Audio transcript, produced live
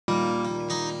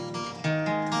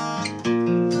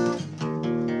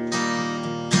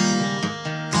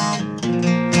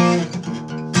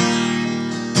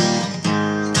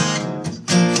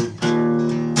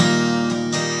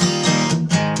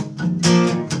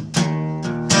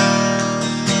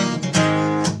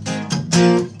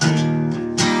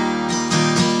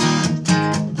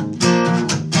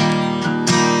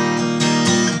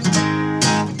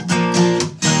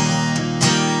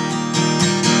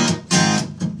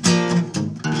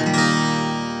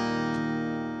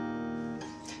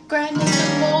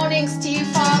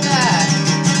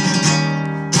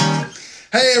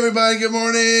everybody, good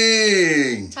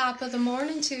morning. Top of the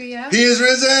morning to you. He is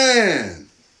risen.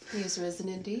 He is risen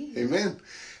indeed. Amen.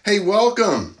 Hey,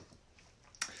 welcome.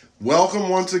 Welcome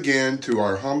once again to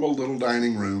our humble little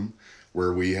dining room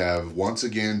where we have once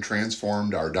again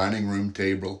transformed our dining room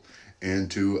table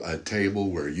into a table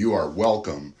where you are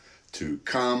welcome to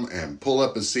come and pull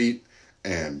up a seat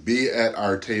and be at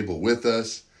our table with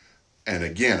us. And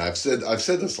again, I've said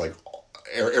this like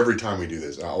every time we do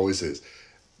this. I always say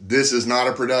this is not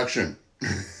a production.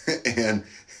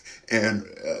 and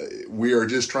we are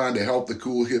just trying to help the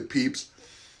cool hip peeps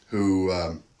who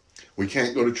we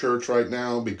can't go to church right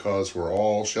now because we're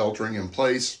all sheltering in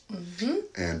place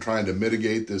and trying to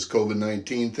mitigate this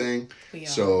COVID-19 thing.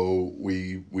 So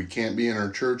we can't be in our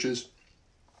churches.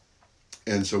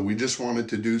 And so we just wanted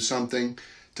to do something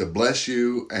to bless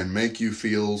you and make you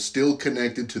feel still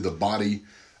connected to the body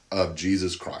of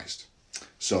Jesus Christ.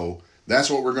 So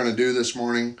that's what we're going to do this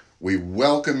morning. We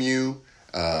welcome you.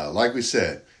 Like we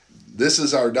said, this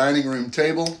is our dining room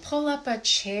table. Pull up a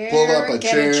chair.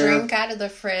 Get a drink out of the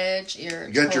fridge.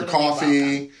 Get your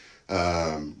coffee.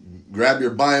 Grab your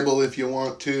Bible if you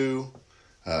want to.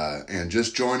 And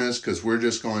just join us because we're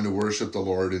just going to worship the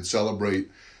Lord and celebrate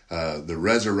the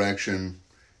resurrection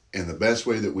in the best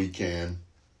way that we can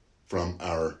from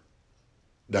our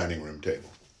dining room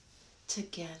table.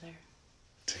 Together.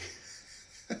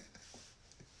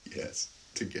 Yes,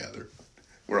 together.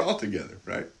 We're all together,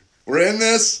 right? We're in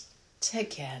this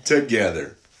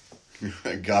together.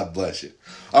 God bless you.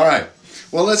 All right.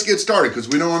 Well, let's get started because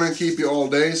we don't want to keep you all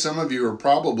day. Some of you are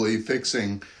probably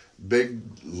fixing big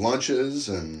lunches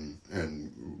and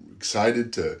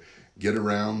excited to get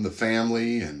around the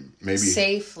family and maybe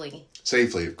safely,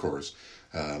 of course,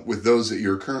 with those that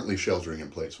you're currently sheltering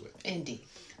in place with. Indeed.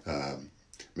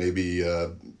 Maybe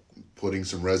putting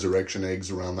some resurrection eggs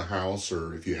around the house,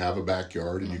 or if you have a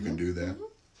backyard and you can do that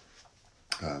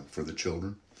for the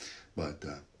children. But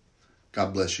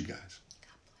God bless you guys.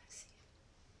 God bless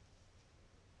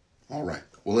you. All right.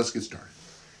 Well, let's get started.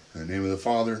 In the name of the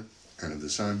Father, and of the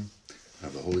Son, and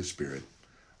of the Holy Spirit.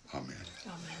 Amen.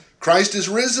 Amen. Christ is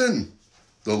risen.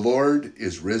 The Lord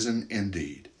is risen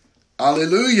indeed.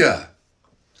 Alleluia.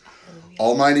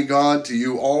 Almighty God, to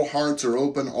you all hearts are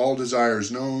open, all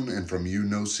desires known, and from you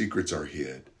no secrets are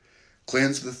hid.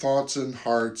 Cleanse the thoughts and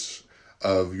hearts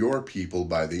of your people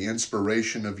by the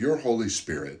inspiration of your Holy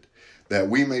Spirit, that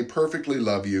we may perfectly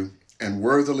love you and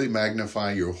worthily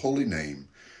magnify your holy name,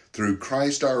 through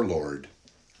Christ our Lord.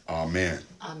 Amen.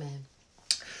 Amen.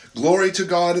 Glory to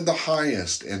God in the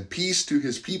highest, and peace to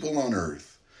his people on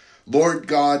earth. Lord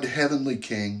God, heavenly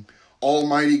King,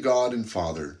 almighty God and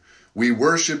Father, we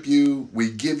worship you, we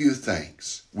give you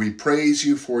thanks, we praise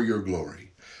you for your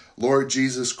glory. Lord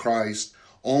Jesus Christ,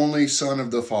 only Son of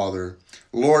the Father,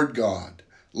 Lord God,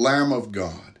 Lamb of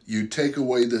God, you take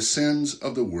away the sins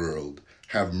of the world,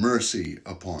 have mercy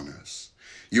upon us.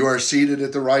 You are seated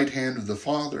at the right hand of the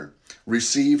Father,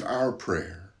 receive our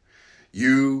prayer.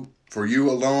 For you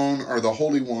alone are the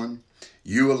Holy One,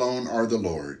 you alone are the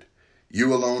Lord,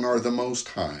 you alone are the Most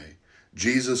High,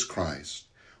 Jesus Christ,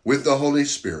 with the Holy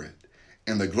Spirit,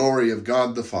 and the glory of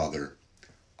God the Father.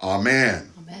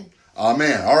 Amen. Amen.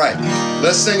 Amen. All right,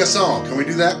 let's sing a song. Can we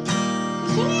do that?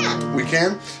 Yeah. We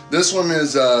can? This one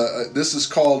is, this is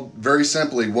called, very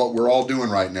simply, what we're all doing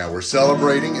right now. We're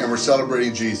celebrating, and we're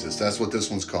celebrating Jesus. That's what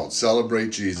this one's called. Celebrate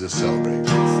Jesus, celebrate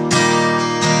Jesus.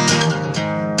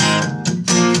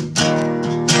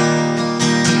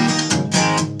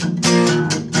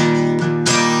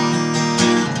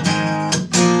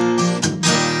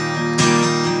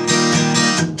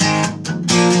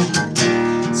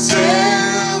 Celebrate.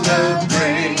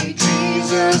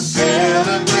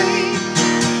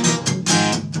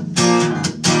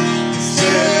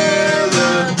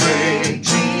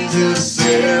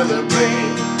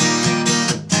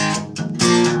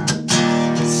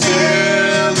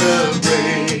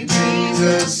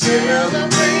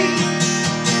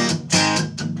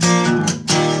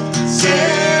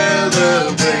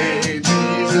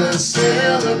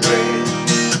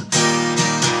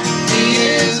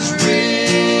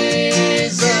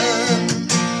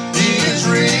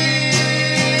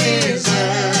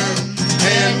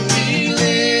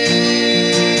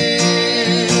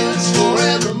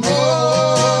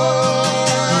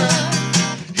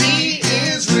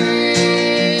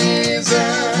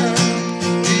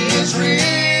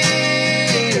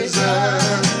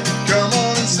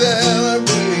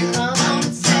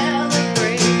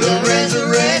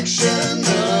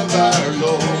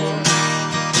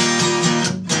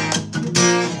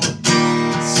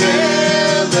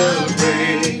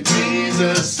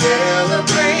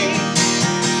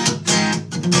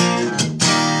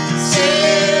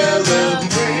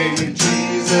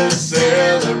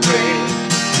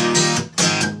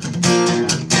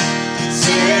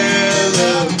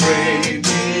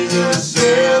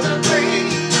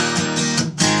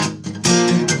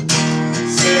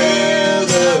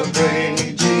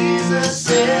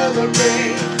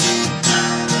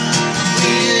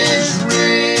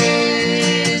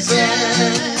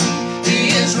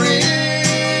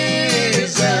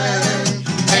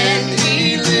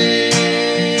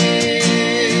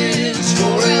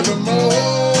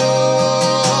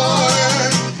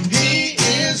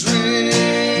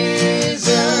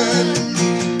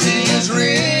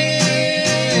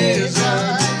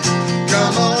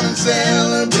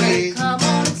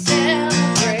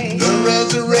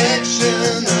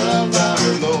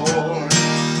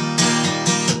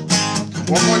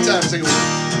 One more time, sing it with me.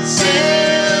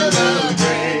 Celebrate,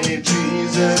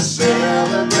 Jesus,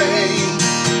 celebrate.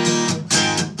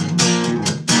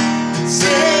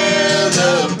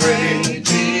 Celebrate,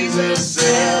 Jesus,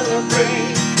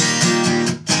 celebrate.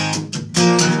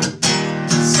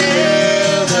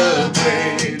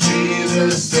 Celebrate,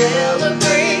 Jesus,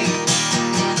 celebrate.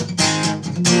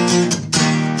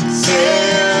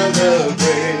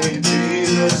 Celebrate,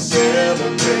 Jesus,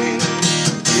 celebrate.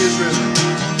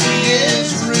 He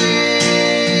is risen.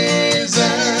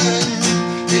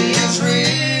 He is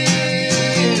risen.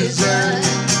 He is risen.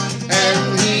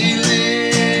 And he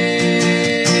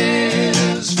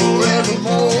lives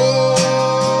forevermore.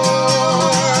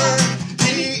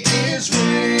 He is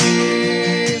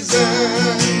risen.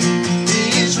 He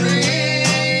is risen.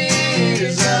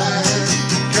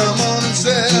 Come on and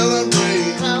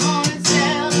celebrate. Come on and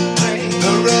celebrate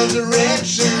The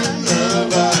resurrection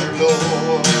of our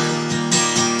Lord.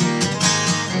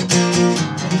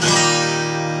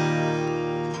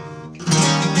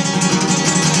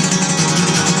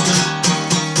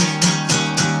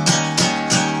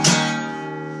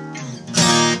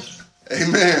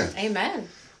 Amen. Amen.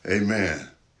 Amen.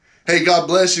 Hey, God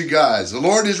bless you guys. The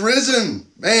Lord is risen.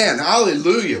 Man,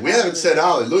 hallelujah. We haven't said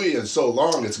hallelujah in so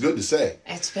long. It's good to say.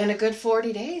 It's been a good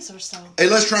 40 days or so. Hey,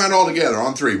 let's try it all together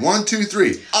on 3. 1, 2,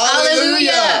 3.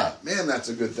 Hallelujah. Man, that's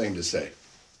a good thing to say.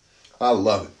 I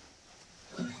love it.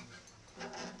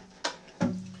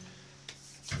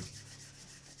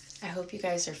 I hope you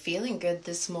guys are feeling good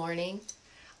this morning.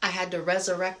 I had to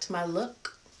resurrect my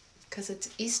look because it's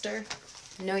Easter.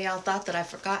 I know y'all thought that I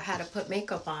forgot how to put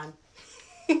makeup on.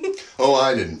 Oh,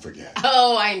 I didn't forget.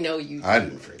 Oh, I know you. I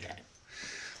didn't forget.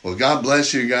 Well, God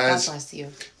bless you God guys. bless you.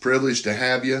 Privileged to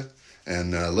have you.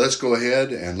 And let's go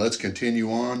ahead and let's continue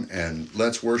on and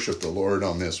let's worship the Lord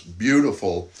on this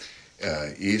beautiful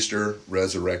Easter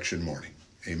resurrection morning.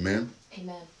 Amen.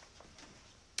 Amen.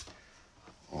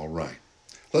 All right.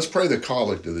 Let's pray the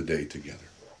collect of the day together.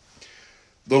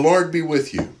 The Lord be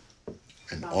with you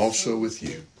and also with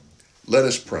you. Let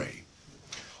us pray.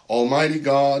 Almighty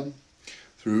God,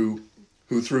 who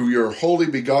through your holy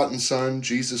begotten Son,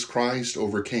 Jesus Christ,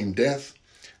 overcame death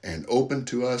and opened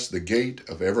to us the gate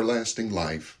of everlasting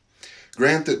life,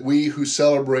 grant that we who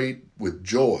celebrate with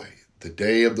joy the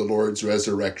day of the Lord's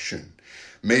resurrection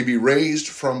may be raised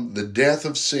from the death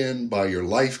of sin by your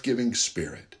life-giving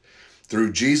Spirit.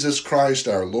 Through Jesus Christ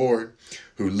our Lord,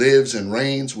 who lives and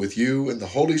reigns with you in the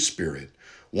Holy Spirit,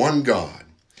 one God,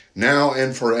 now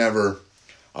and forever.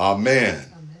 Amen.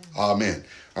 Amen.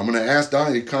 I'm going to ask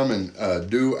Donnie to come and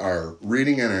do our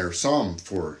reading and our psalm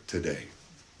for today.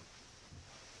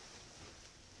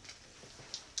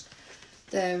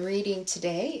 The reading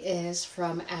today is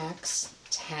from Acts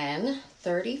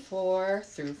 10:34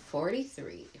 through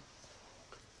 43.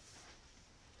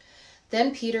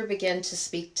 Then Peter began to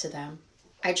speak to them.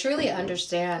 I truly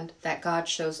understand that God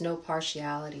shows no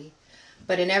partiality,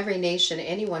 but in every nation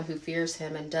anyone who fears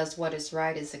him and does what is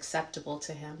right is acceptable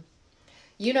to him.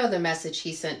 You know the message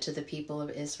he sent to the people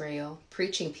of Israel,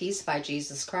 preaching peace by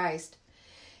Jesus Christ.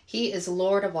 He is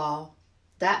Lord of all.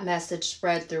 That message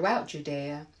spread throughout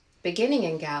Judea, beginning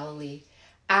in Galilee,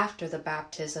 after the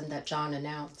baptism that John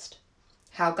announced.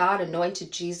 How God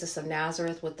anointed Jesus of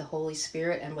Nazareth with the Holy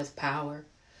Spirit and with power.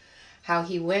 How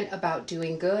he went about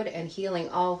doing good and healing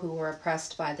all who were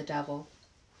oppressed by the devil.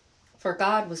 For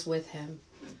God was with him.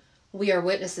 We are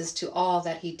witnesses to all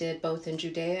that he did both in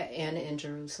Judea and in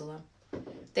Jerusalem.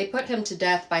 They put him to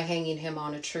death by hanging him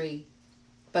on a tree.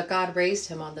 But God raised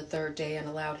him on the third day and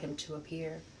allowed him to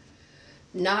appear.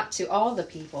 Not to all the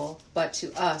people, but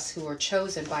to us who were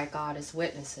chosen by God as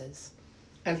witnesses,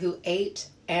 and who ate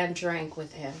and drank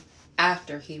with him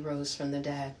after he rose from the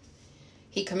dead.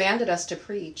 He commanded us to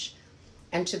preach,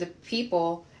 and to the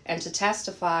people, and to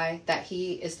testify that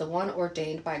he is the one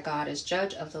ordained by God as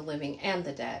judge of the living and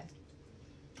the dead.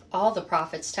 All the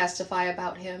prophets testify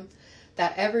about him,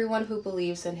 that everyone who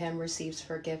believes in him receives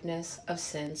forgiveness of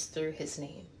sins through his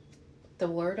name. The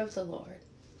word of the Lord.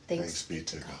 Thanks be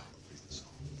to God.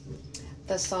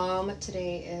 The psalm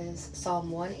today is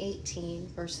Psalm 118,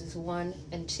 verses 1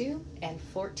 and 2, and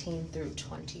 14 through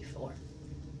 24.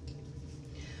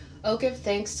 Oh, give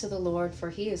thanks to the Lord, for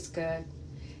he is good.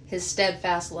 His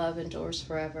steadfast love endures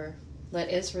forever.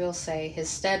 Let Israel say, his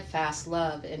steadfast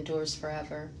love endures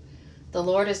forever. The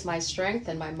Lord is my strength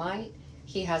and my might.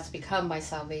 He has become my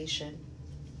salvation.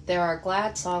 There are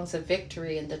glad songs of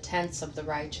victory in the tents of the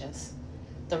righteous.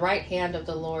 The right hand of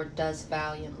the Lord does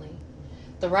valiantly.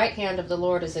 The right hand of the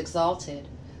Lord is exalted.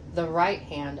 The right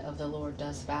hand of the Lord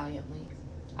does valiantly.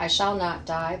 I shall not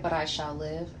die, but I shall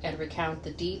live and recount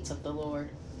the deeds of the Lord.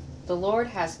 The Lord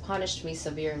has punished me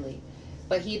severely,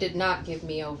 but he did not give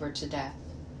me over to death.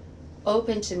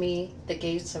 Open to me the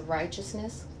gates of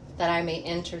righteousness, that I may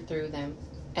enter through them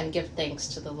and give thanks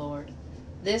to the Lord.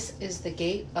 This is the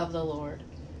gate of the Lord.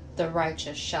 The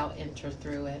righteous shall enter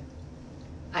through it.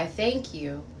 I thank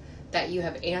you that you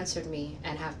have answered me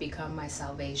and have become my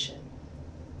salvation.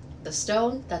 The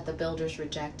stone that the builders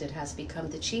rejected has become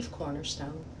the chief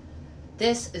cornerstone.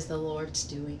 This is the Lord's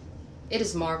doing. It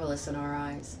is marvelous in our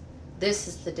eyes. This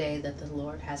is the day that the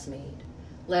Lord has made.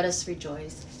 Let us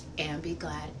rejoice and be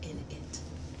glad in it.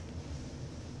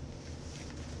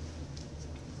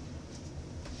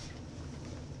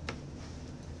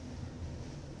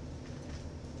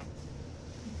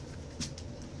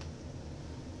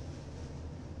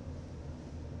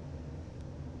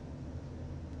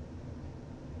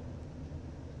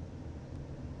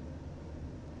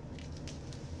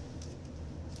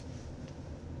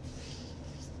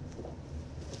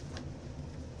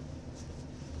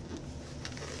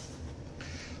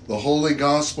 The Holy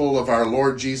Gospel of our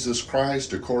Lord Jesus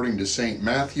Christ according to St.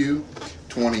 Matthew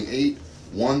 28,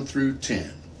 1 through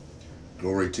 10.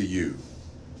 Glory to you,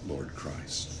 Lord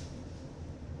Christ.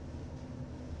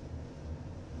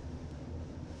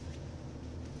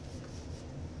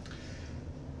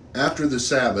 After the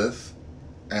Sabbath,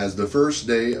 as the first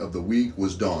day of the week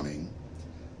was dawning,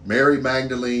 Mary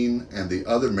Magdalene and the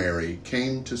other Mary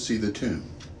came to see the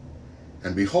tomb.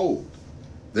 And behold,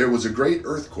 there was a great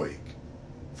earthquake.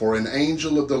 For an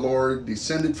angel of the Lord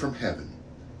descended from heaven,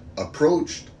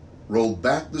 approached, rolled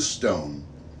back the stone,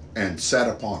 and sat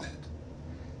upon it.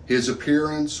 His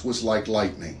appearance was like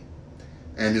lightning,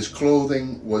 and his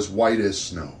clothing was white as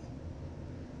snow.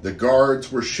 The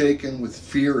guards were shaken with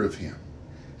fear of him,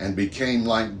 and became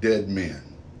like dead men.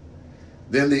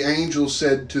 Then the angel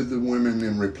said to the women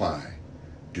in reply,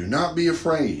 "Do not be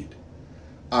afraid.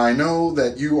 I know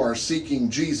that you are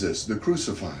seeking Jesus, the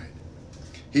crucified.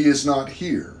 He is not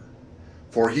here,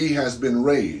 for he has been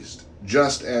raised,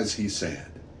 just as he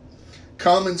said.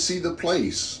 Come and see the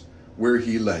place where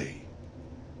he lay.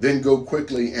 Then go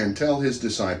quickly and tell his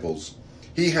disciples,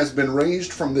 he has been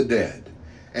raised from the dead,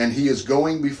 and he is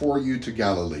going before you to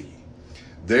Galilee.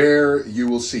 There you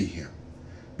will see him.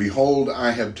 Behold,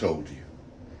 I have told you."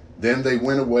 Then they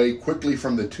went away quickly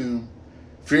from the tomb,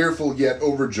 fearful yet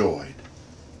overjoyed,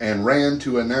 and ran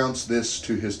to announce this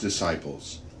to his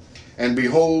disciples. And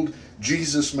behold,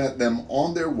 Jesus met them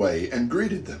on their way and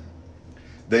greeted them.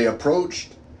 They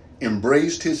approached,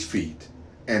 embraced his feet,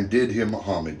 and did him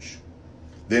homage.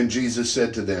 Then Jesus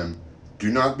said to them, "Do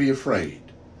not be afraid.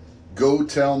 Go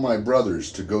tell my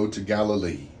brothers to go to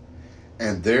Galilee,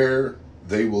 and there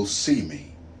they will see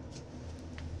me."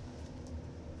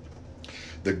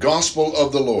 The Gospel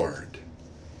of the Lord.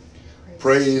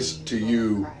 Praise to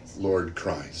you, Lord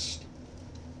Christ.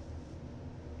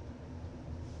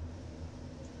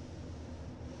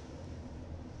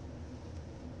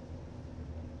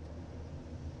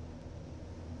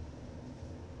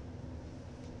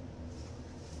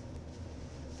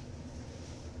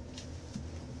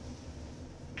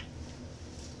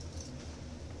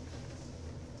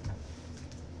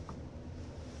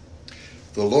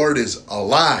 The Lord is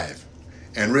alive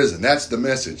and risen. That's the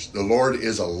message. The Lord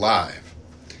is alive.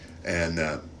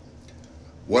 And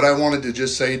what I wanted to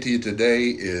just say to you today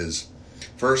is,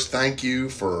 first, thank you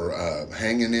for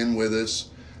hanging in with us.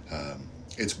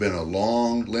 It's been a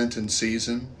long Lenten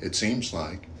season, it seems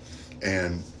like.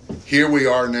 And here we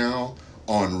are now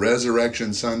on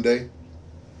Resurrection Sunday.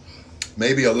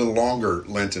 Maybe a little longer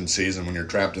Lenten season when you're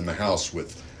trapped in the house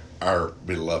with our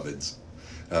beloveds.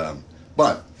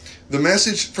 But the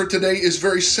message for today is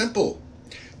very simple.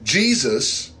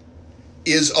 Jesus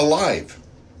is alive.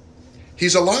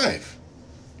 He's alive.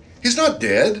 He's not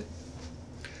dead.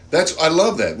 I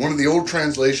love that. One of the old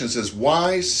translations says,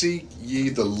 "Why seek ye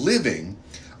the living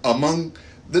among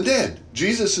the dead?"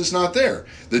 Jesus is not there.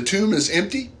 The tomb is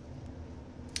empty.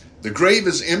 The grave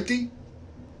is empty.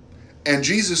 And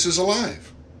Jesus is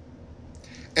alive.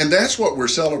 And that's what we're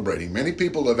celebrating. Many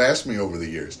people have asked me over the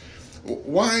years,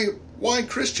 why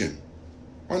Christian?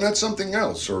 Why not something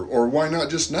else? Or why not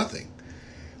just nothing?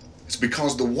 It's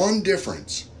because the one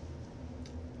difference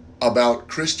about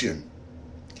Christian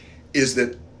is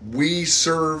that we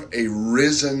serve a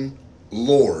risen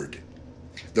Lord.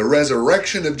 The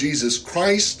resurrection of Jesus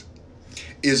Christ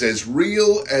is as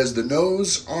real as the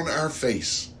nose on our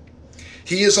face.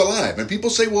 He is alive. And people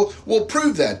say, well,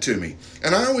 prove that to me.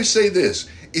 And I always say this: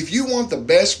 if you want the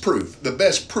best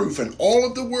proof in all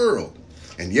of the world,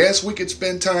 And yes, we could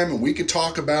spend time and we could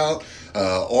talk about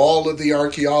all of the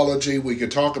archaeology. We could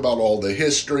talk about all the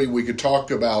history. We could talk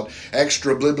about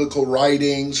extra biblical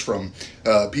writings from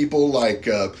people like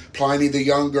Pliny the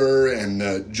Younger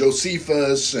and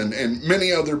Josephus and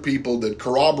many other people that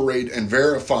corroborate and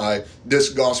verify this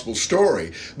gospel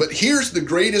story. But here's the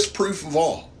greatest proof of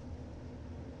all.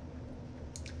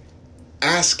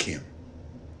 Ask him,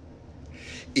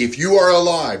 if you are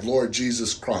alive, Lord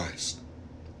Jesus Christ,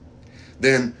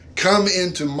 then come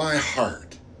into my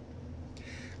heart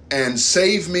and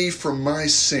save me from my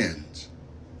sins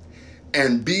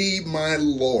and be my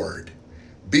Lord,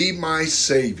 be my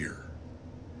Savior.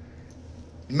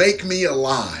 Make me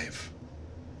alive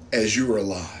as you are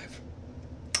alive.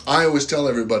 I always tell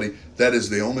everybody that is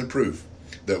the only proof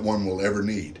that one will ever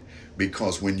need,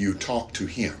 because when you talk to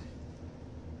him,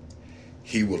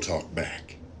 he will talk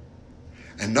back.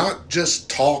 And not just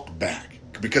talk back.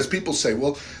 Because people say,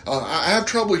 well, I have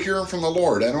trouble hearing from the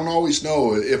Lord. I don't always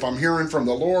know if I'm hearing from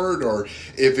the Lord or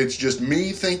if it's just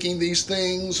me thinking these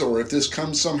things or if this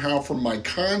comes somehow from my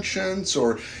conscience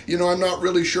or, I'm not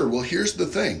really sure. Well, here's the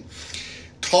thing.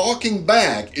 Talking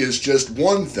back is just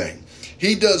one thing.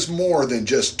 He does more than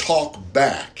just talk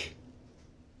back.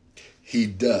 He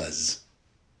does.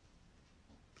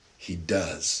 He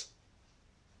does.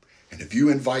 And if you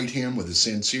invite him with a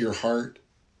sincere heart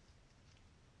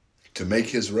to make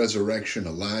his resurrection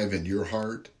alive in your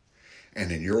heart and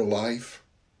in your life,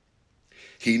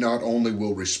 he not only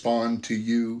will respond to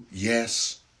you,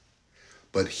 yes,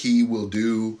 but he will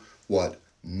do what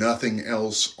nothing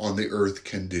else on the earth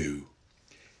can do.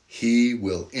 He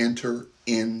will enter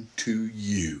into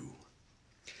you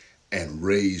and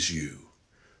raise you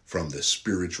from the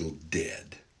spiritual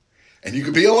dead. And you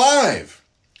can be alive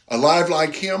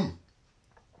like him.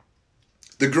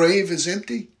 The grave is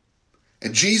empty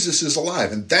and Jesus is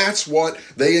alive. And that's what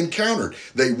they encountered.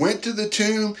 They went to the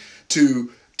tomb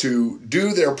to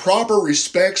do their proper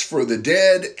respects for the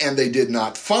dead, and they did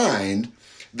not find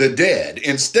the dead.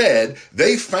 Instead,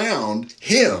 they found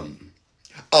him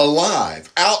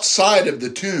alive outside of the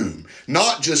tomb,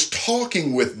 not just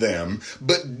talking with them,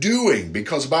 but doing,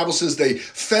 because the Bible says they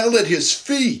fell at his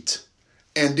feet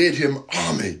and did him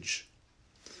homage.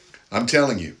 I'm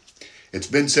telling you, it's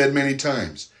been said many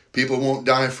times, people won't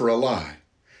die for a lie.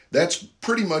 That's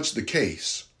pretty much the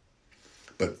case.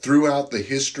 But throughout the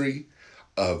history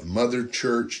of Mother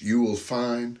Church, you will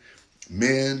find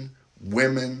men,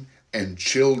 women, and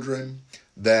children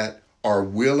that are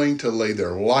willing to lay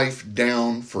their life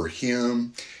down for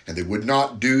him. And they would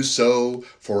not do so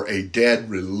for a dead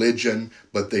religion,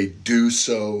 but they do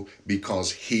so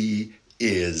because he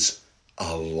is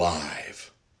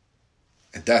alive.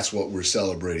 And that's what we're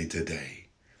celebrating today.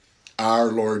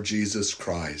 Our Lord Jesus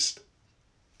Christ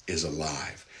is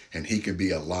alive, and he can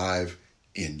be alive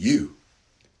in you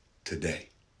today.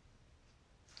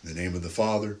 In the name of the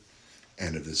Father,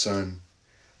 and of the Son,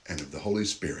 and of the Holy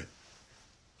Spirit.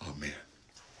 Amen.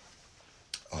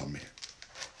 Amen.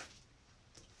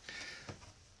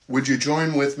 Would you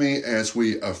join with me as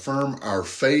we affirm our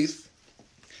faith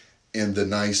in the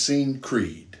Nicene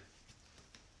Creed?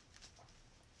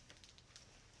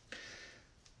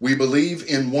 We believe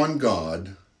in one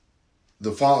God,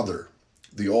 the Father,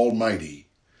 the Almighty,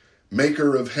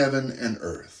 maker of heaven and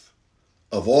earth,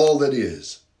 of all that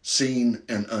is, seen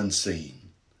and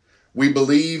unseen. We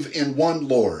believe in one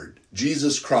Lord,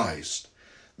 Jesus Christ,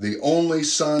 the only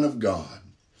Son of God,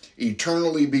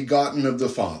 eternally begotten of the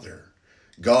Father,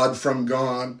 God from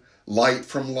God, light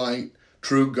from light,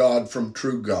 true God from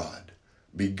true God,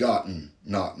 begotten,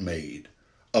 not made,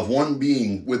 of one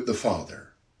being with the Father.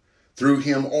 Through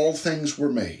him all things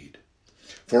were made.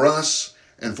 For us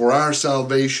and for our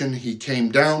salvation he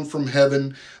came down from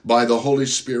heaven by the Holy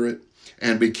Spirit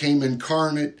and became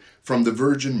incarnate from the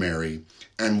Virgin Mary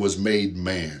and was made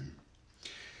man.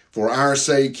 For our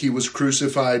sake he was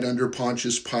crucified under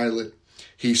Pontius Pilate.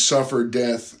 He suffered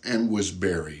death and was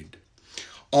buried.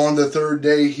 On the third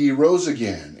day he rose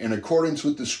again in accordance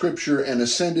with the Scripture and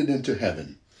ascended into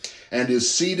heaven and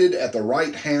is seated at the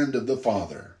right hand of the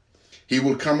Father. He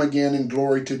will come again in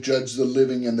glory to judge the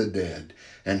living and the dead,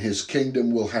 and his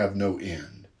kingdom will have no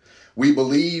end. We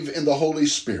believe in the Holy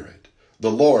Spirit, the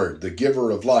Lord, the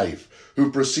giver of life, who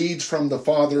proceeds from the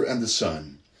Father and the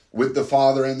Son. With the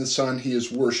Father and the Son he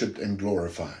is worshipped and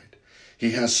glorified.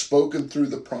 He has spoken through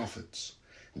the prophets.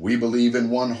 We believe in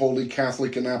one holy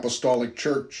Catholic and Apostolic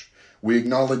Church. We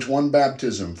acknowledge one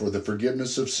baptism for the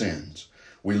forgiveness of sins.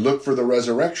 We look for the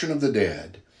resurrection of the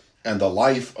dead and the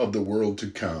life of the world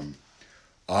to come.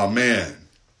 Amen.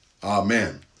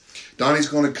 Amen. Donnie's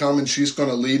going to come and she's going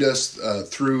to lead us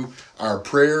through our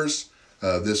prayers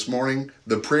this morning,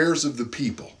 the prayers of the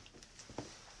people.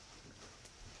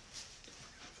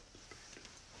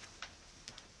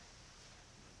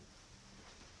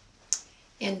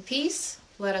 In peace,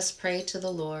 let us pray to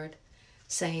the Lord,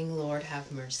 saying, Lord,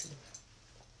 have mercy.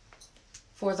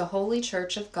 For the holy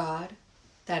church of God,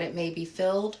 that it may be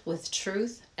filled with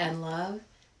truth and love,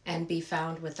 and be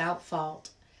found without fault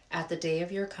at the day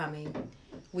of your coming,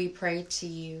 we pray to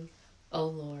you, O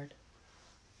Lord.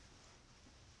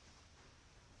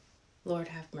 Lord,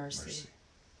 have mercy.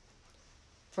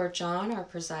 For John, our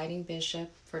presiding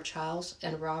bishop, for Charles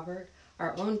and Robert,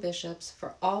 our own bishops,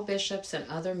 for all bishops and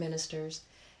other ministers,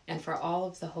 and for all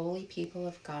of the holy people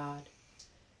of God,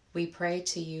 we pray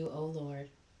to you, O Lord.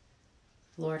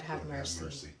 Lord, have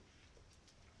mercy.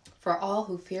 For all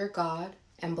who fear God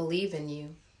and believe in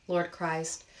you, Lord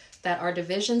Christ, that our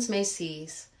divisions may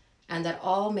cease, and that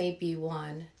all may be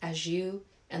one, as you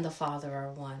and the Father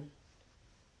are one.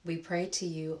 We pray to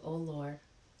you, O Lord.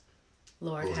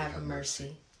 Lord, have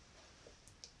mercy.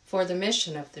 For the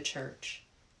mission of the church,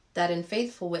 that in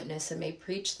faithful witness it may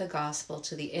preach the gospel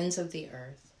to the ends of the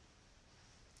earth.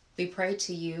 We pray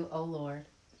to you, O Lord.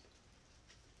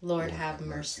 Lord, have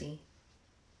mercy.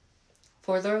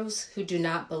 For those who do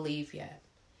not believe yet,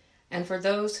 and for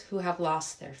those who have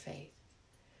lost their faith,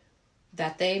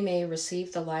 that they may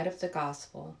receive the light of the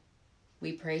gospel,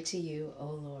 we pray to you, O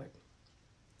Lord.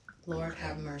 Lord,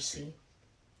 have mercy.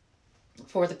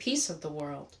 For the peace of the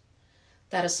world,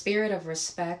 that a spirit of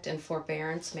respect and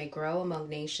forbearance may grow among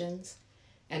nations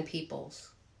and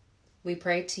peoples, we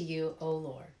pray to you, O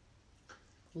Lord.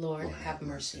 Lord, have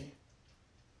mercy.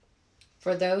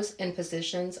 For those in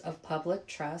positions of public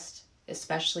trust,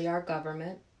 especially our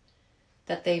government,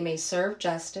 that they may serve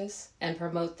justice and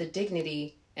promote the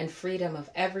dignity and freedom of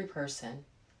every person,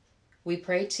 we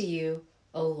pray to you,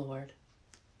 O Lord.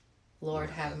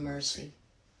 Lord, have mercy.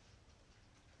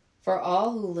 For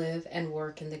all who live and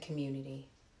work in the community,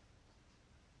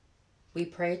 we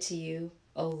pray to you,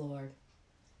 O Lord.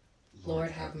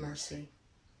 Lord, have mercy.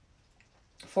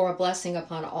 For a blessing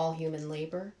upon all human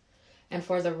labor, and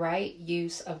for the right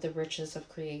use of the riches of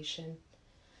creation,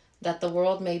 that the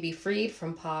world may be freed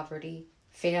from poverty,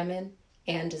 famine,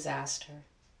 and disaster.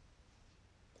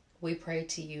 We pray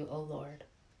to you, O Lord.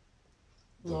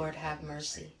 Lord, have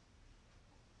mercy.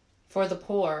 For the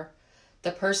poor,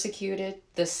 the persecuted,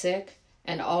 the sick,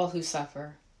 and all who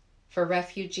suffer, for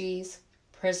refugees,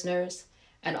 prisoners,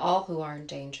 and all who are in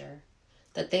danger,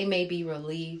 that they may be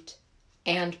relieved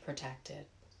and protected.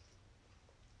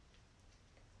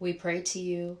 We pray to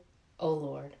you, O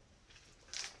Lord.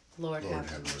 Lord,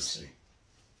 have mercy.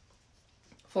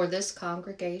 For this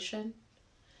congregation,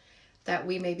 that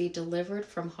we may be delivered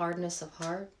from hardness of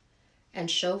heart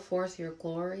and show forth your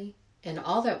glory in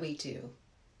all that we do,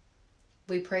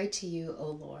 we pray to you,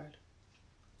 O Lord.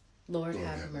 Lord,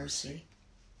 have mercy.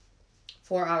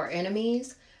 For our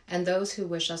enemies and those who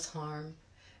wish us harm,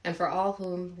 and for all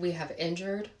whom we have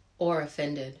injured or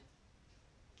offended,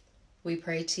 we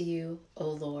pray to you, O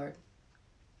Lord.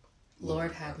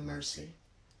 Lord, have mercy.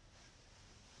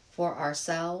 For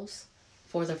ourselves,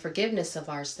 for the forgiveness of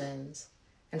our sins,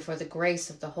 and for the grace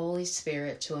of the Holy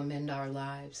Spirit to amend our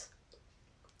lives,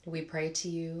 we pray to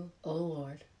you, O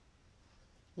Lord.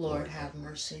 Lord, have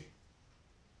mercy.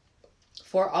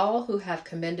 For all who have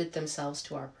commended themselves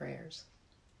to our prayers,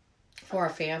 for our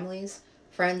families,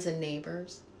 friends, and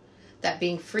neighbors, that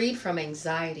being freed from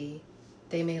anxiety,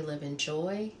 they may live in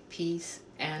joy, peace,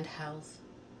 and health.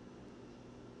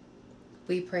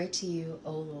 We pray to you,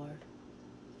 O Lord.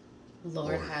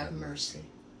 Lord, have mercy.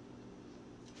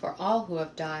 For all who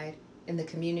have died in the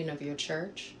communion of your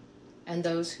church, and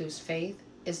those whose faith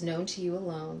is known to you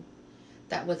alone,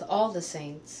 that with all the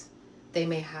saints they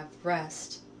may have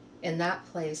rest in that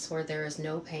place where there is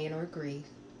no pain or grief,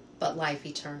 but life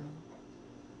eternal.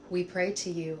 We pray to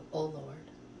you, O Lord.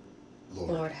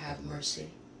 Lord, have mercy.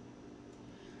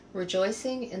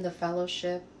 Rejoicing in the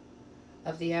fellowship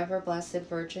of the ever-blessed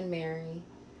Virgin Mary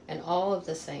and all of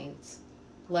the saints,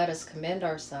 let us commend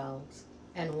ourselves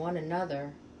and one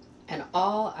another and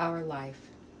all our life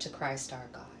to Christ our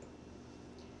God.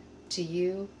 To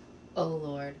you, O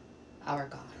Lord, our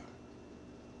God.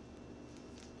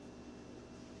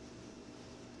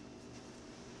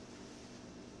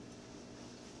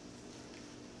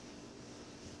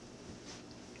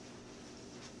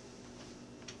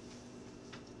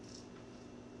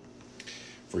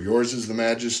 For yours is the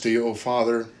majesty, O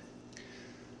Father,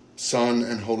 Son,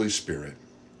 and Holy Spirit.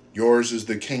 Yours is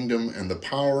the kingdom and the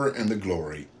power and the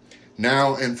glory,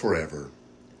 now and forever.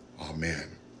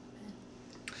 Amen.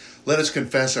 Let us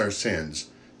confess our sins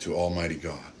to Almighty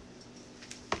God.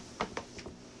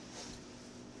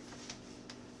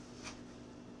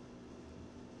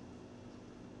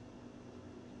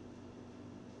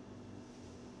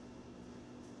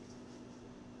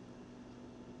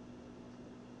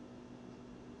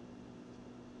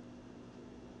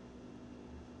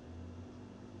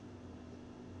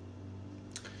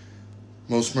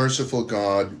 Most merciful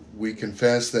God, we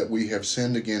confess that we have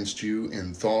sinned against you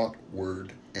in thought,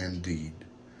 word, and deed,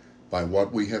 by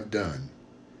what we have done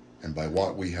and by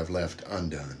what we have left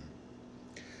undone.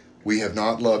 We have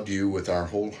not loved you with our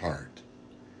whole heart.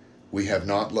 We have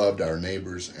not loved our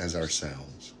neighbors as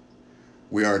ourselves.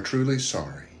 We are truly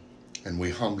sorry, and we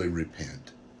humbly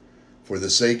repent. For the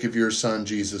sake of your Son,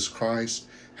 Jesus Christ,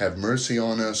 have mercy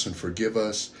on us and forgive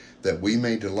us, that we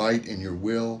may delight in your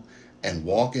will and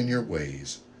walk in your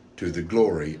ways, to the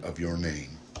glory of your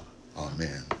name.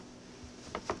 Amen.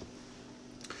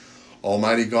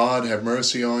 Almighty God, have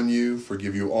mercy on you,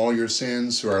 forgive you all your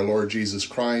sins through our Lord Jesus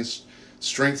Christ,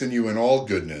 strengthen you in all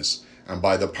goodness, and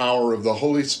by the power of the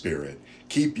Holy Spirit,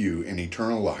 keep you in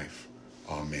eternal life.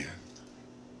 Amen.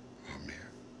 Amen.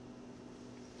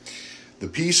 The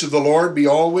peace of the Lord be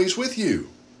always with you,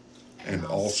 and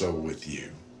also with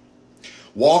you.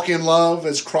 Walk in love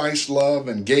as Christ loved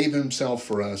and gave himself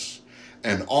for us,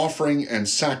 an offering and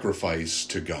sacrifice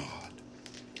to God.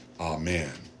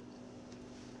 Amen.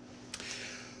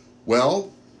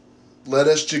 Well, let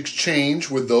us exchange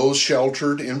with those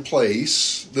sheltered in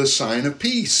place the sign of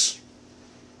peace.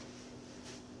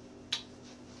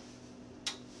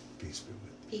 Peace be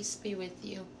with you. Peace be with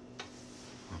you.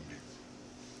 Amen.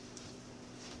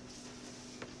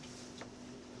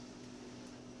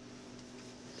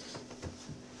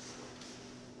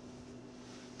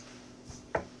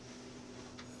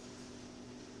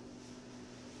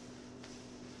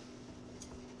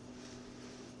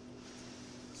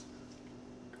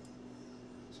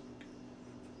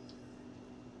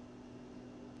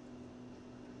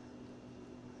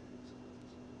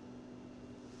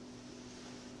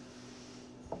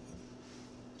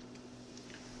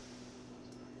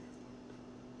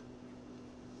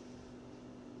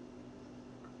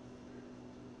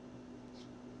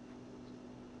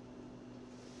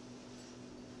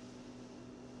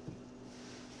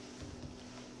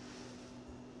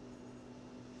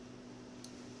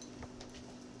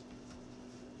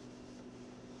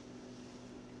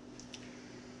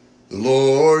 The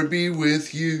Lord be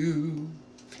with you,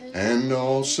 and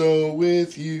also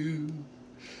with you.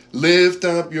 Lift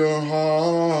up your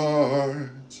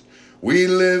hearts. We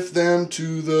lift them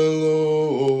to the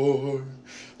Lord.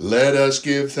 Let us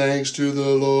give thanks to the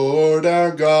Lord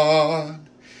our God.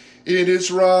 It is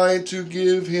right to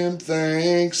give him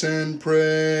thanks and praise.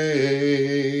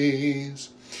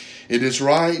 It is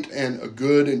right and a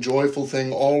good and joyful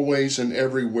thing always and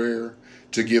everywhere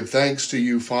to give thanks to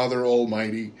you, Father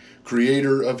Almighty,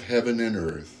 Creator of heaven and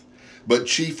earth. But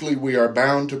chiefly we are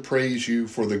bound to praise you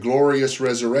for the glorious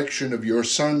resurrection of your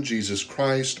Son, Jesus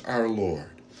Christ our Lord.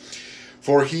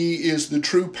 For he is the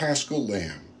true Paschal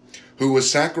Lamb, who was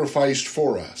sacrificed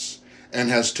for us, and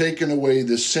has taken away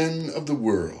the sin of the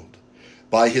world.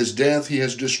 By his death he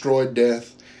has destroyed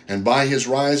death, and by his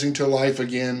rising to life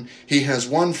again he has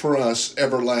won for us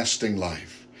everlasting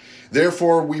life.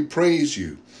 Therefore we praise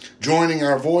you, joining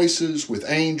our voices with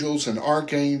angels and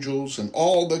archangels and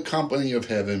all the company of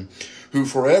heaven, who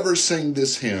forever sing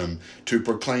this hymn to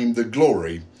proclaim the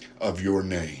glory of your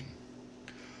name.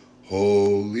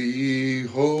 Holy,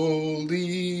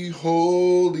 holy,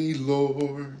 holy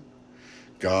Lord,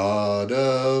 God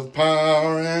of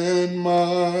power and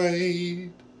might,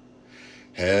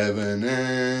 heaven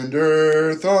and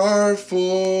earth are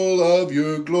full of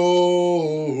your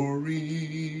glory.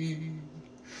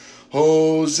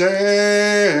 Hosanna,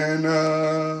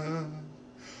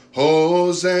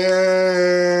 Hosanna,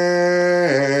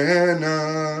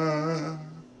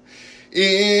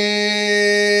 in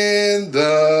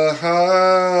the highest.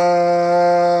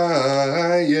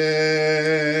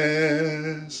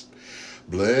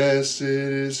 Blessed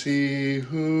is he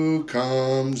who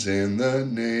comes in the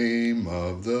name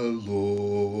of the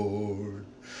Lord.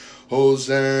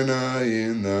 Hosanna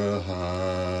in the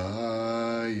highest.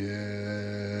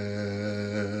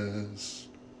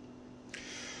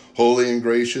 Holy and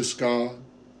gracious God,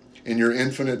 in your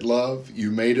infinite love,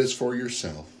 you made us for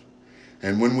yourself.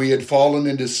 And when we had fallen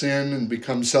into sin and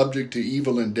become subject to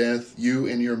evil and death, you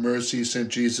in your mercy sent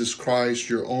Jesus Christ,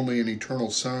 your only and eternal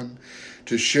Son,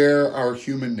 to share our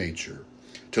human nature,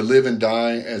 to live and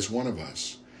die as one of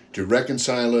us, to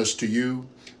reconcile us to you,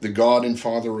 the God and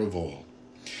Father of all.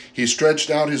 He stretched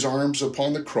out his arms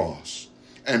upon the cross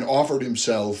and offered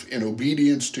himself in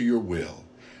obedience to your will,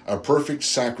 a perfect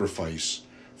sacrifice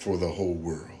for the whole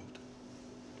world.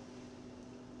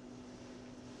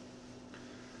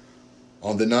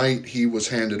 On the night he was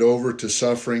handed over to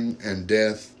suffering and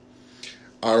death,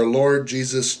 our Lord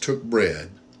Jesus took bread,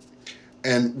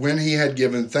 and when he had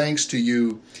given thanks to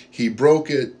you, he broke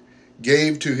it,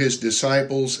 gave to his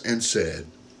disciples, and said,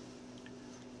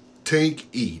 Take,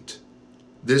 eat.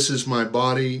 This is my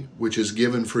body, which is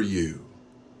given for you.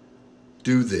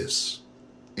 Do this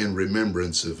in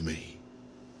remembrance of me.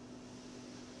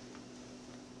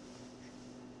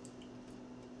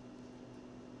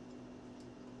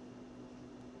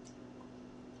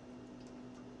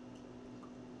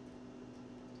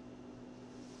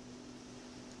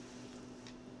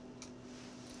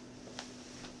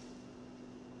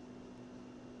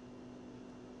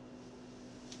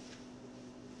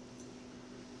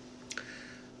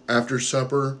 After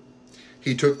supper,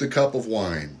 he took the cup of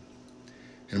wine,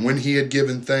 and when he had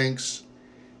given thanks,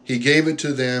 he gave it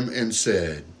to them and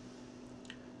said,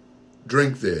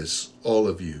 "Drink this, all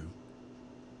of you.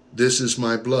 This is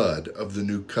my blood of the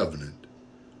new covenant,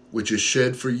 which is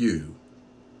shed for you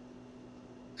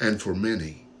and for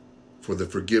many for the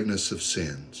forgiveness of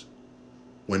sins.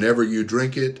 Whenever you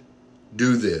drink it,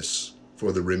 do this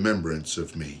for the remembrance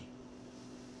of me."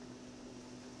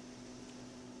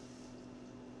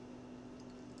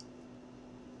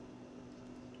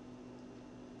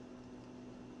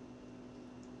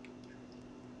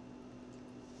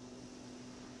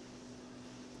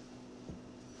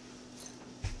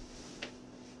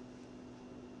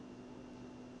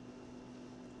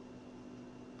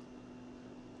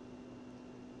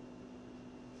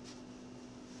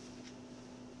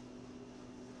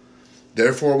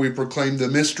 Therefore we proclaim the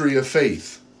mystery of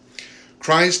faith.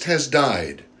 Christ has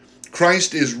died.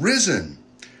 Christ is risen.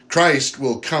 Christ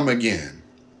will come again.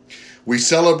 We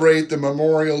celebrate the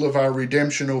memorial of our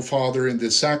redemption, O Father, in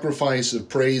this sacrifice of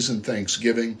praise and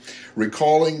thanksgiving,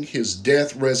 recalling his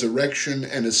death, resurrection,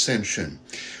 and ascension.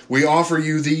 We offer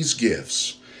you these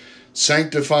gifts.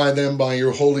 Sanctify them by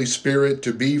your Holy Spirit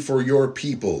to be for your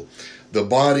people the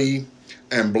body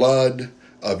and blood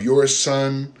of your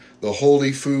Son, the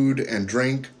holy food and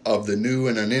drink of the new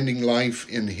and unending life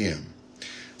in him.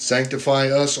 Sanctify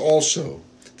us also,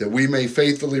 that we may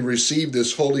faithfully receive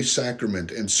this holy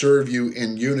sacrament and serve you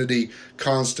in unity,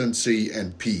 constancy,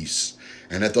 and peace.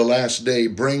 And at the last day,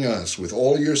 bring us with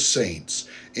all your saints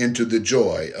into the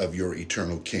joy of your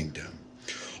eternal kingdom.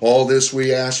 All this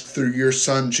we ask through your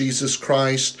Son, Jesus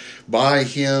Christ, by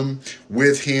him,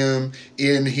 with him,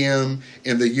 in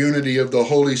the unity of the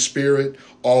Holy Spirit.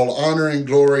 All honor and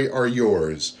glory are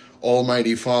yours,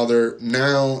 Almighty Father,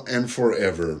 now and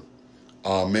forever.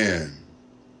 Amen.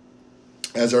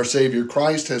 As our Savior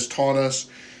Christ has taught us,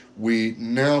 we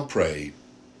now pray,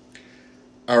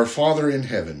 Our Father in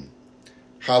heaven,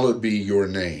 hallowed be your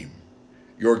name.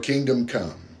 Your kingdom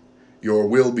come, your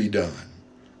will be done,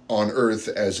 on earth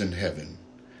as in heaven.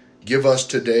 Give us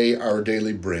today our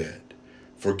daily bread.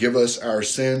 Forgive us our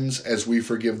sins as we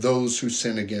forgive those who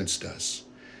sin against us.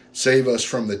 Save us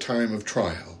from the time of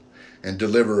trial, and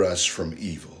deliver us from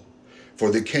evil. For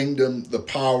the kingdom, the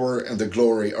power, and the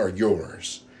glory are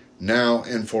yours, now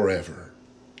and forever.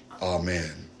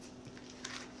 Amen.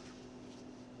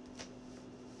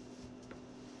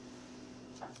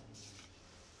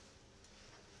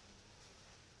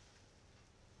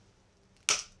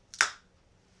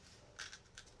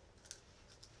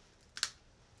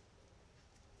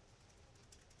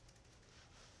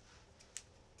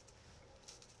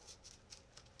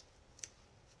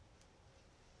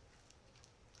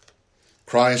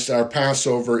 Christ, our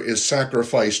Passover, is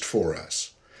sacrificed for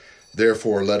us.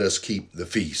 Therefore, let us keep the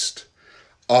feast.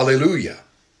 Alleluia.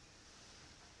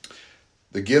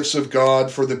 The gifts of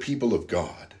God for the people of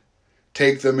God.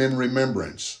 Take them in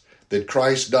remembrance that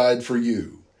Christ died for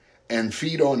you, and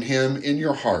feed on him in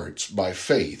your hearts by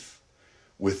faith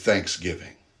with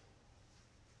thanksgiving.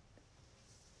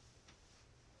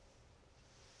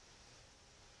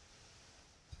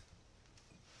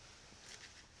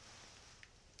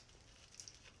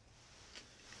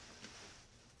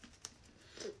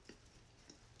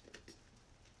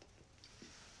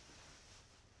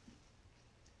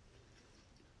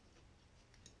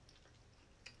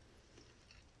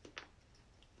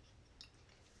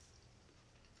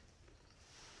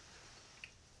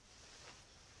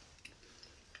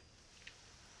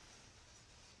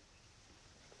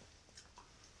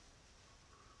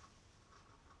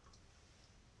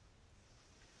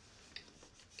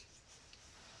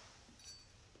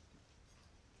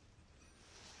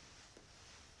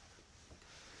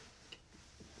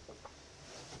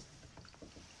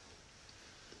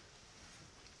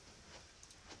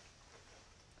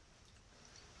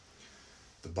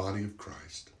 The body of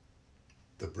Christ,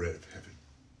 the bread of heaven.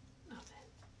 Amen.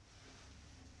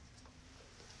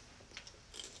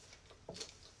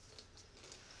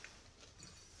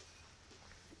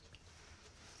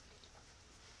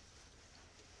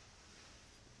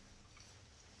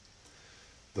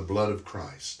 The blood of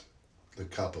Christ, the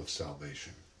cup of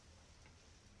salvation.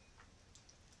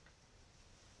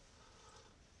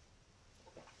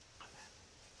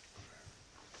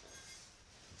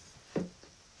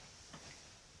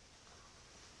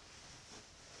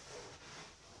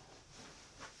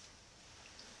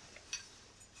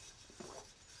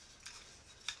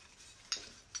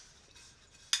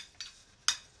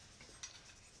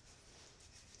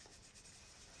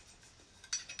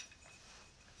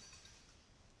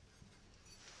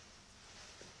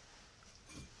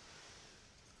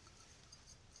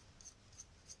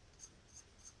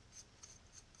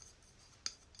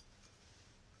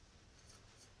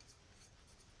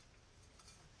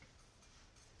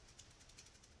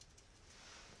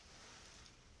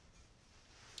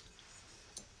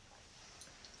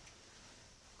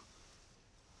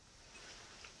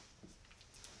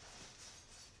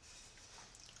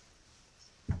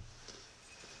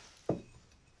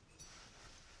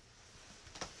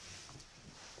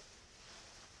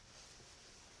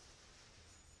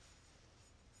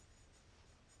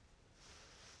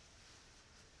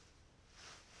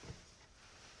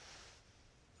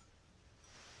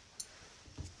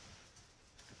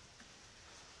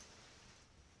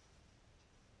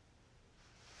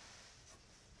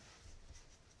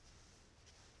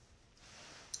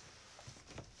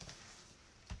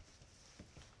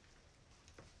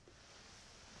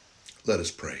 Let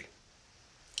us pray.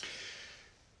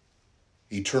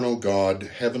 Eternal God,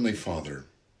 Heavenly Father,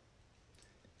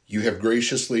 you have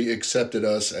graciously accepted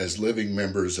us as living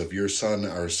members of your Son,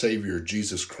 our Savior,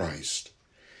 Jesus Christ,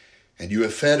 and you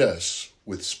have fed us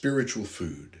with spiritual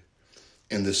food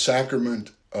in the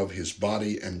sacrament of his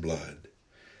body and blood.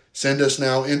 Send us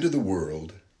now into the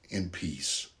world in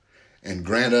peace, and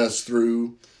grant us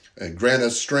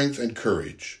strength and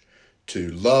courage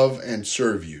to love and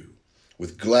serve you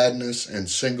with gladness and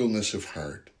singleness of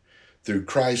heart, through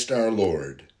Christ our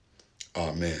Lord.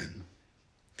 Amen.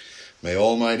 May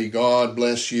Almighty God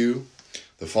bless you,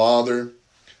 the Father,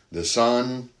 the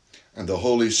Son, and the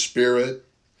Holy Spirit.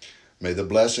 May the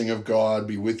blessing of God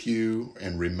be with you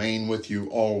and remain with you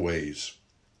always.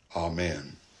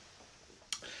 Amen.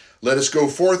 Let us go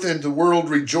forth into the world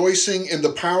rejoicing in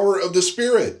the power of the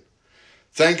Spirit.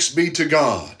 Thanks be to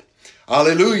God.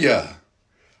 Alleluia.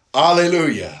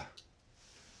 Alleluia.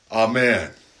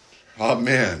 Amen.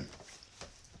 Amen.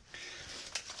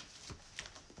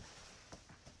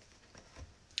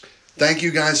 Thank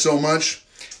you guys so much.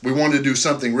 We want to do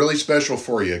something really special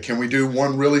for you. Can we do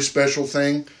one really special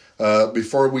thing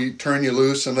before we turn you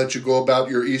loose and let you go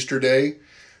about your Easter day?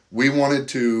 We wanted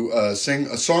to sing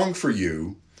a song for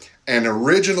you, an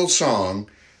original song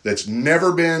that's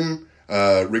never been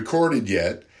recorded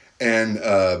yet, and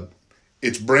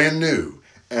it's brand new.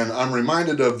 And I'm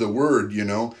reminded of the word,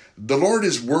 the Lord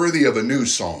is worthy of a new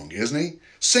song, isn't he?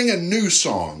 Sing a new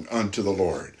song unto the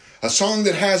Lord. A song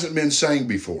that hasn't been sang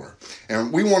before.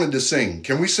 And we wanted to sing.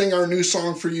 Can we sing our new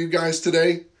song for you guys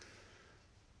today?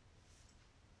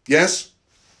 Yes?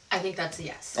 I think that's a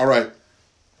yes. All right.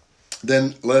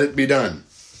 Then let it be done.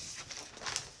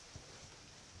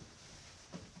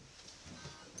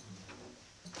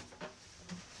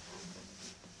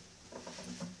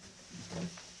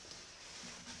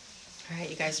 All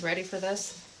right, you guys ready for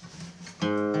this?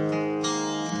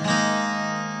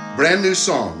 Brand new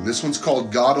song. This one's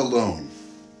called God Alone.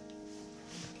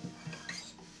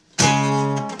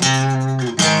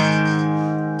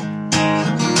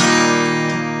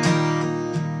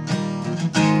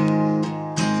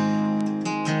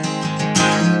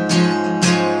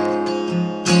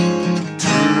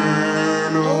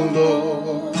 Turn, O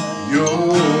Lord,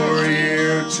 your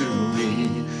ear to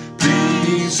me.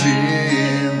 Please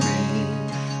hear me,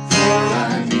 for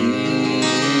I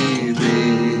need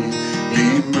thee.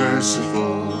 Be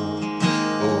merciful,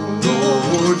 O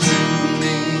Lord, to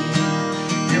me.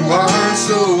 You are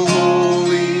so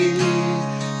holy,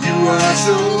 you are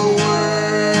so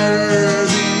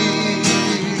worthy.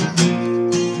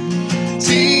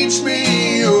 Teach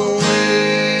me your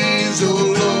ways, O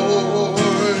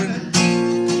Lord,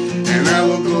 and I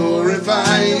will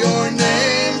glorify your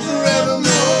name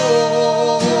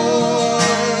forevermore.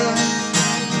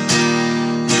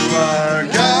 You are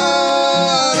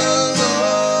God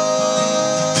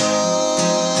alone,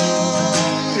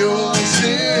 you're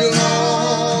still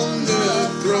on the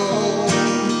throne,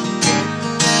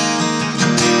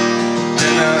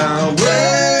 and I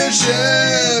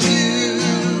worship you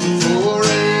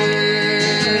forever.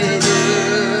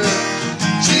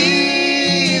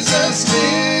 Jesus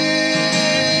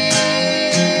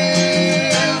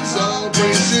lives, all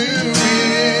praise to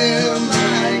him I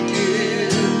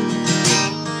give,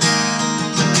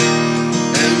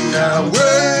 and I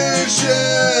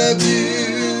worship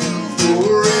you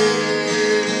forever.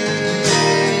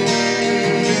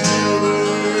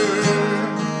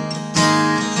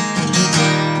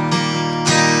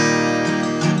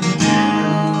 You,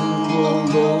 oh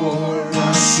Lord,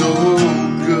 are so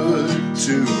good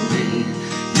to me.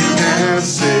 You have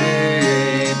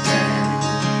saved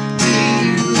and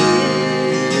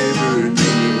delivered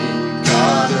me.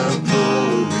 God of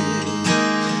glory,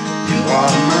 you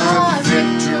are my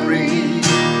victory.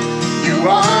 You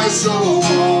are so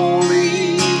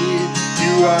holy,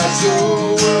 you are so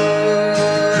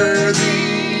worthy.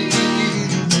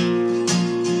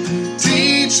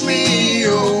 Teach me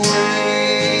your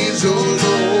ways, O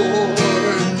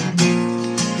Lord,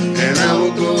 and I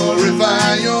will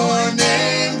glorify your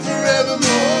name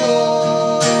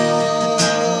forevermore.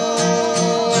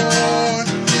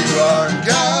 You are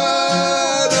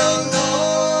God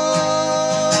alone,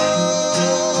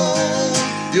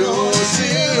 you're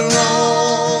still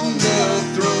on the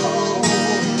throne,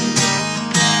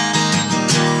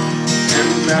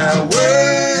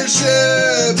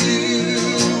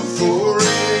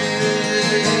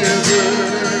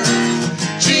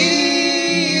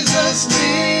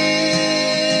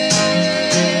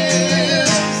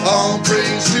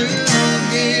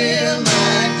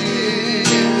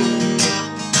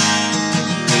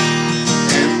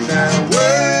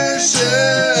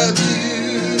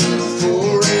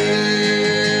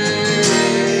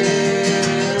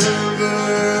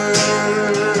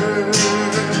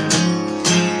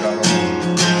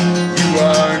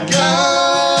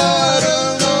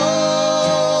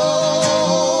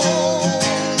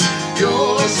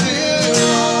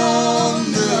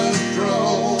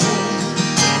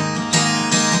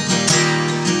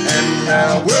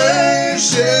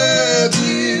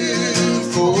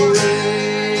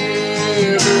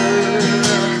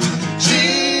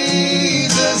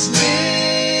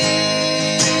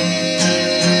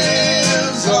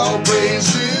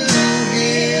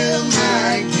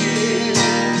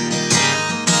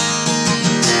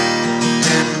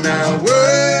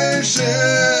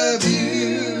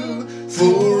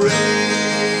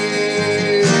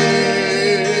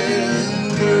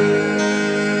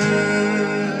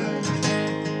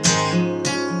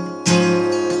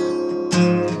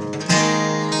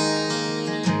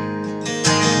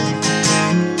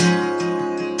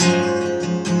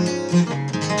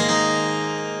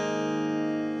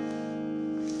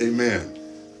 Amen.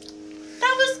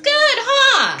 That was good,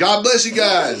 huh? God bless you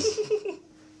guys.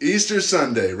 Easter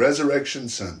Sunday, Resurrection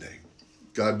Sunday.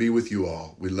 God be with you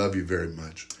all. We love you very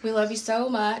much. We love you so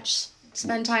much.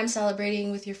 Spend time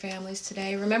celebrating with your families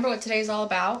today. Remember what today's all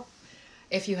about.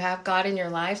 If you have God in your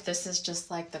life, this is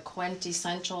just like the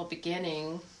quintessential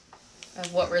beginning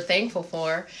of what we're thankful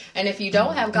for. And if you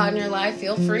don't have God in your life,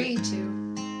 feel free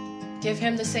to give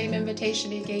him the same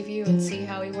invitation he gave you and see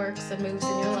how he works and moves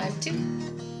in your life too.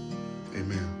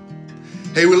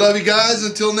 Amen. Hey, we love you guys.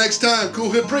 Until next time,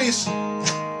 Cool Hip Priest.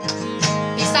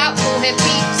 Peace out, Cool Hip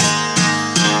Peeps.